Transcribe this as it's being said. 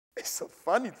It's so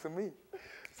funny to me.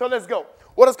 So let's go.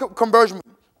 What does conversion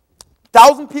mean?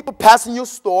 1,000 people passing your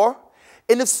store,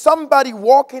 and if somebody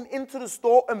walking into the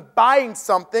store and buying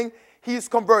something, he is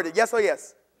converted. Yes or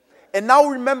yes? And now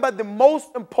remember the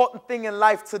most important thing in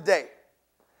life today.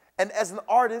 And as an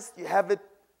artist, you have it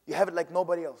like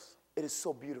nobody else. It is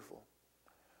so beautiful.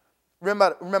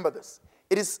 Remember this.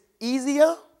 It is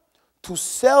easier to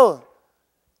sell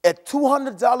a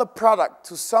 $200 product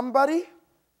to somebody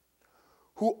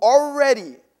who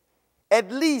already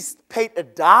at least paid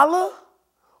 $1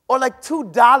 or like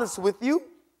 $2 with you,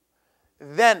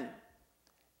 then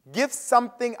give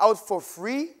something out for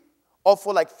free or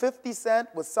for like 50 cents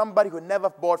with somebody who never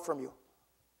bought from you.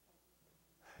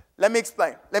 Let me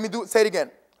explain. Say it again.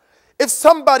 If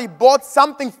somebody bought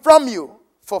something from you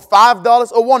for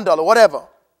 $5 or $1, whatever,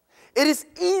 it is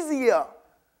easier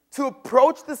to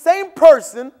approach the same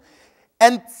person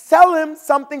and sell him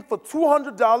something for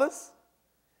 $200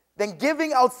 than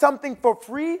giving out something for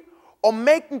free or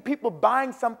making people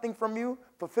buying something from you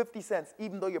for 50 cents,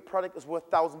 even though your product is worth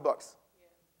 $1,000 bucks.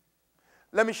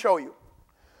 Let me show you.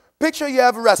 Picture you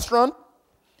have a restaurant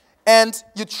and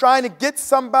you're trying to get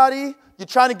somebody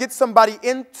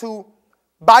in to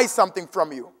buy something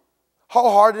from you. How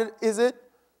hard is it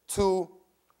to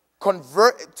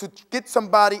get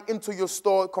somebody into your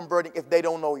store converting if they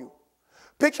don't know you?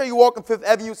 Picture you walk on Fifth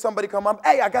Avenue, somebody come up,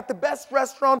 hey, I got the best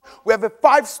restaurant. We have a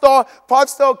five-star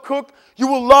cook. You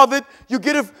will love it. You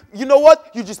get it, you know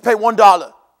what? You just pay $1.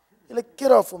 You're like,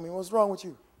 get off of me. What's wrong with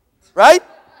you? Right?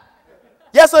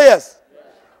 Yes or yes?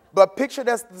 But picture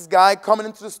that's this guy coming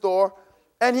into the store,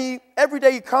 and every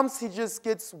day he comes, he just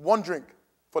gets one drink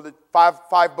for the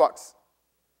five bucks.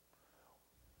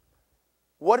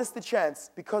 What is the chance?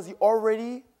 Because he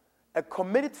already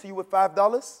committed to you with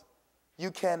 $5, you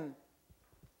can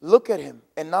look at him.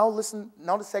 And now listen,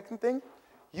 now the second thing,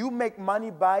 you make money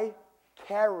by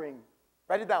caring.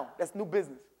 Write it down. That's new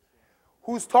business.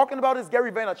 Who's talking about is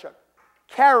Gary Vaynerchuk.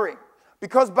 Caring.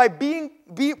 Because by being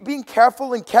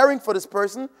careful and caring for this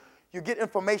person, you get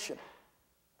information.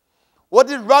 What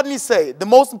did Rodney say? The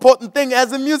most important thing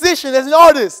as a musician, as an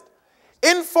artist.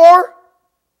 Information.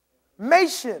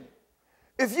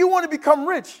 If you want to become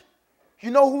rich, you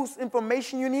know whose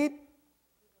information you need?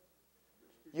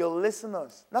 Your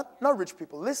listeners. Not rich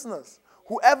people, listeners.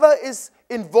 Whoever is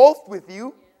involved with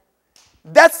you,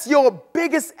 that's your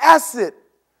biggest asset.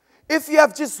 If you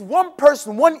have just one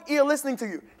person, one ear listening to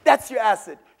you, that's your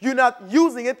asset. You're not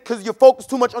using it because you're focused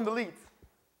too much on the leads.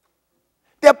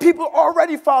 There are people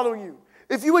already following you.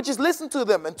 If you would just listen to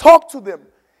them and talk to them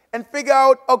and figure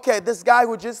out, okay, this guy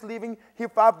who just leaving here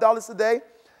 $5 a day,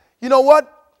 you know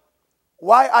what?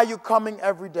 Why are you coming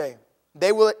every day?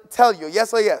 They will tell you,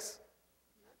 yes or yes.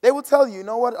 They will tell you, you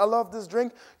know what, I love this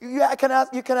drink. You can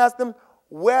ask them,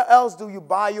 where else do you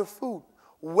buy your food?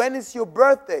 When is your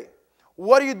birthday?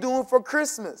 What are you doing for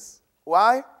Christmas?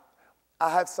 Why? I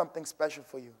have something special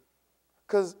for you.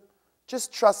 Because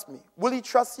just trust me. Will he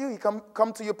trust you? He come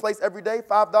to your place every day,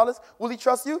 $5. Will he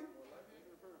trust you?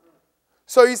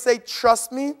 So you say,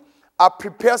 trust me, I'll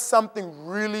prepare something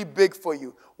really big for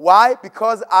you. Why?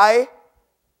 Because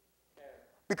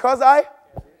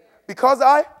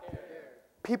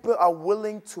people are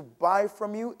willing to buy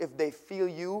from you if they feel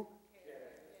you.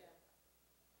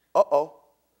 Uh-oh.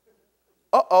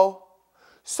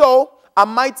 So I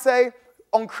might say,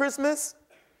 on Christmas,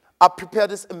 I prepare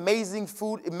this amazing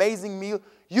food, amazing meal.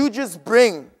 You just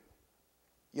bring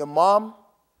your mom,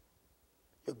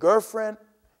 your girlfriend,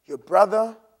 your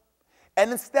brother,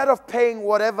 and instead of paying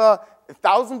whatever,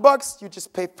 $1,000, you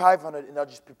just pay $500 and I'll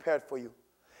just prepare it for you.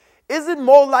 Is it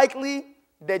more likely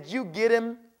that you get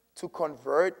him to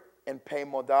convert and pay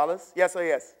more dollars? Yes or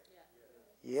yes?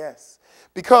 Yeah. Yes.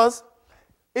 Because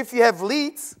if you have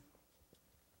leads,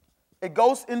 it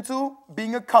goes into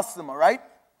being a customer, right?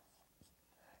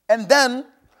 And then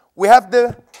we have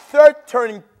the third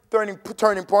turning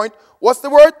point. What's the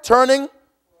word? Turning.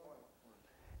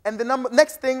 And the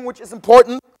next thing which is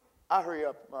important, I'll hurry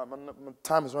up. My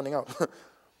time is running out.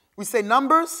 We say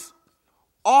numbers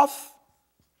of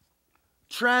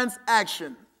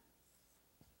transaction.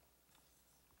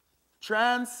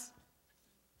 Transaction.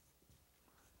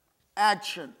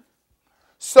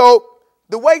 So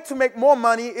the way to make more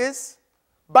money is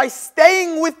by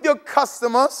staying with your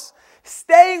customers,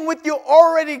 staying with your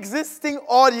already existing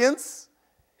audience,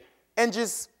 and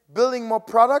just building more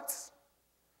products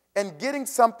and getting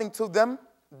something to them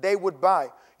they would buy.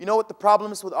 You know what the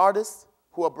problem is with artists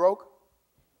who are broke?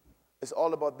 It's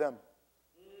all about them.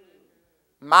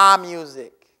 My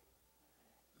music,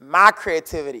 my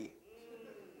creativity,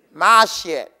 my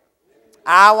shit.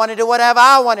 I want to do whatever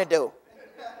I want to do.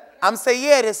 I'm saying,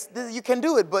 yeah, this, you can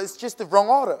do it, but it's just the wrong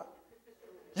order.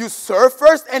 You serve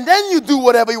first, and then you do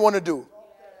whatever you want to do.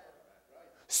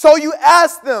 So you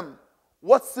ask them,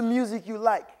 what's the music you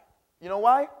like? You know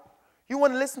why? You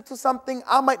want to listen to something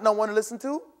I might not want to listen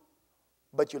to,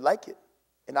 but you like it,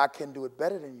 and I can do it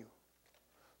better than you.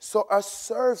 So I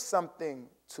serve something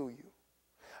to you.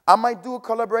 I might do a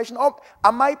collaboration. Oh,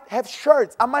 I might have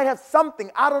shirts. I might have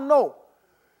something. I don't know.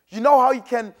 You know how you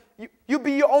can, you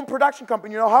be your own production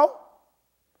company. You know how?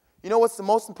 You know what's the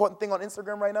most important thing on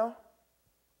Instagram right now?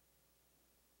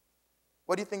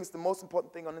 What do you think is the most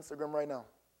important thing on Instagram right now?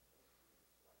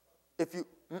 If you,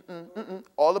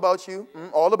 all about you,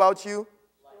 all about you.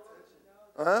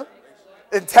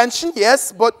 Intention,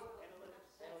 yes, but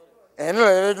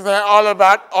analytics,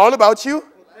 all about you.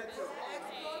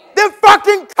 The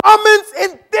fucking comments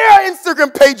in their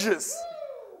Instagram pages.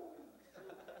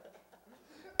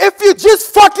 If you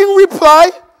just fucking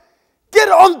reply, get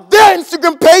on their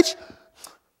Instagram page.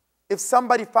 If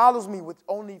somebody follows me with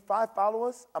only 5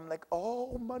 followers, I'm like,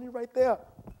 oh, money right there.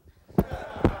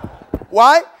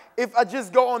 Why? If I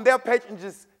just go on their page and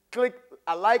just click,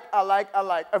 I like,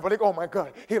 everybody, oh my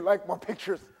God, he liked my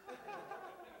pictures.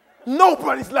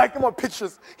 Nobody's liking my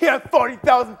pictures. He has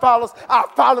 40,000 followers. I'll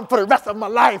follow him for the rest of my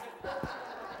life.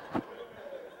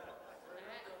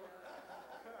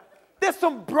 There's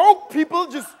some broke people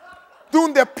just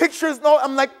doing their pictures. No,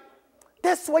 I'm like,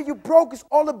 that's why you broke. It's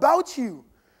all about you.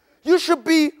 You should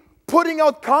be putting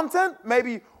out content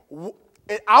maybe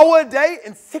an hour a day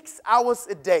and 6 hours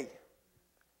a day.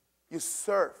 You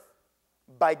serve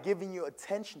by giving your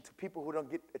attention to people who don't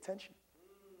get attention.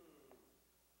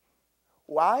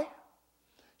 Why?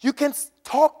 You can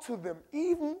talk to them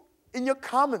even in your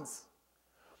comments.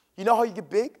 You know how you get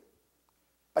big?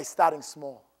 By starting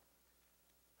small.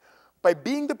 By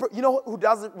being the you know who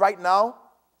does it right now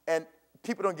and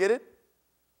people don't get it?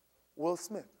 Will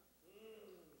Smith.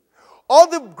 All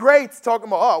the greats talking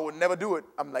about, oh, I would never do it.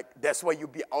 I'm like, that's why you'll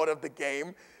be out of the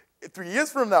game 3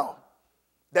 years from now.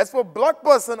 That's what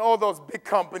Blockbuster and all those big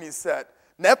companies said.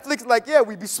 Netflix like, yeah,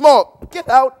 we be small. Get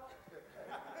out.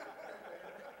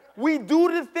 We do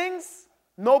the things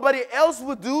nobody else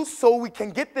would do so we can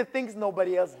get the things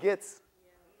nobody else gets.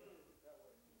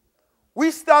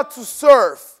 We start to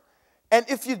serve. And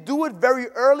if you do it very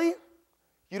early,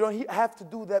 you don't have to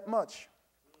do that much.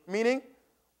 Meaning,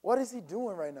 what is he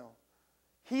doing right now?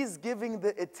 He's giving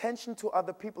the attention to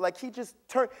other people. Like he just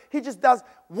does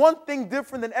one thing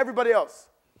different than everybody else.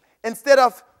 Instead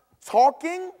of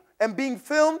talking and being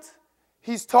filmed,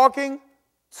 he's talking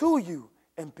to you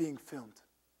and being filmed.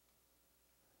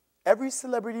 Every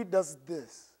celebrity does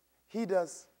this. He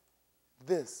does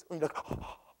this. And you're like,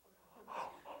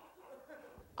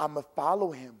 I'm going to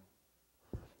follow him.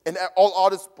 And all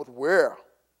artists, but where?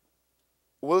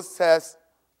 Will says,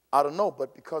 I don't know,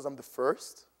 but because I'm the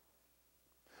first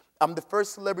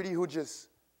celebrity who just,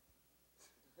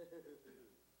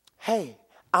 hey,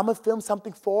 I'm going to film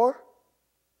something for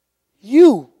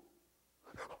you.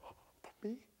 For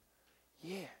me?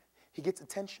 Yeah. He gets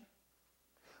attention.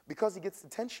 Because he gets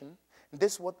attention, and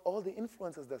this is what all the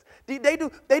influencers does. They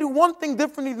do one thing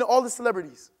differently than all the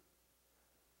celebrities.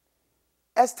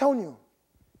 Antonio,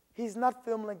 he's not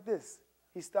filmed like this.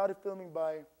 He started filming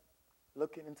by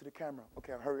looking into the camera.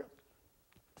 Okay, hurry up.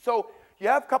 So you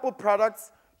have a couple of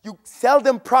products. You sell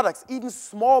them products, even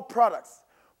small products.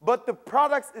 But the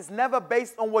products is never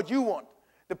based on what you want.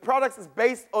 The products is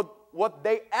based on what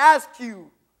they ask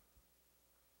you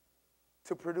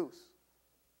to produce.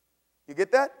 You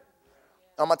get that?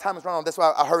 Oh, my time is running out. That's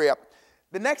why I hurry up.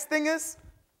 The next thing is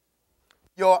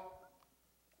your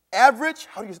average.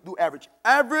 How do you do average?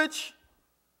 Average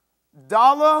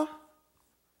dollar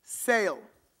sale.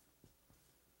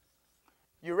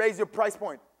 You raise your price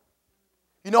point.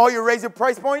 You know how you raise your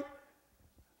price point?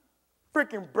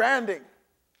 Freaking branding.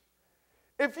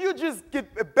 If you just get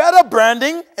a better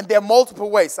branding, and there are multiple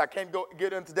ways, I can't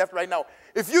get into depth right now.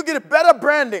 If you get a better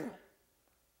branding,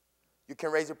 you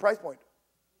can raise your price point.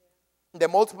 There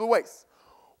are multiple ways.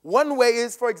 One way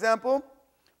is, for example,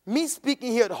 me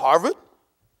speaking here at Harvard,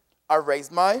 I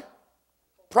raised my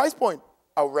price point.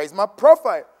 I raise my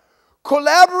profile.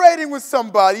 Collaborating with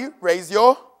somebody, raise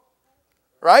your,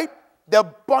 right? There are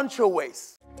a bunch of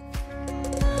ways.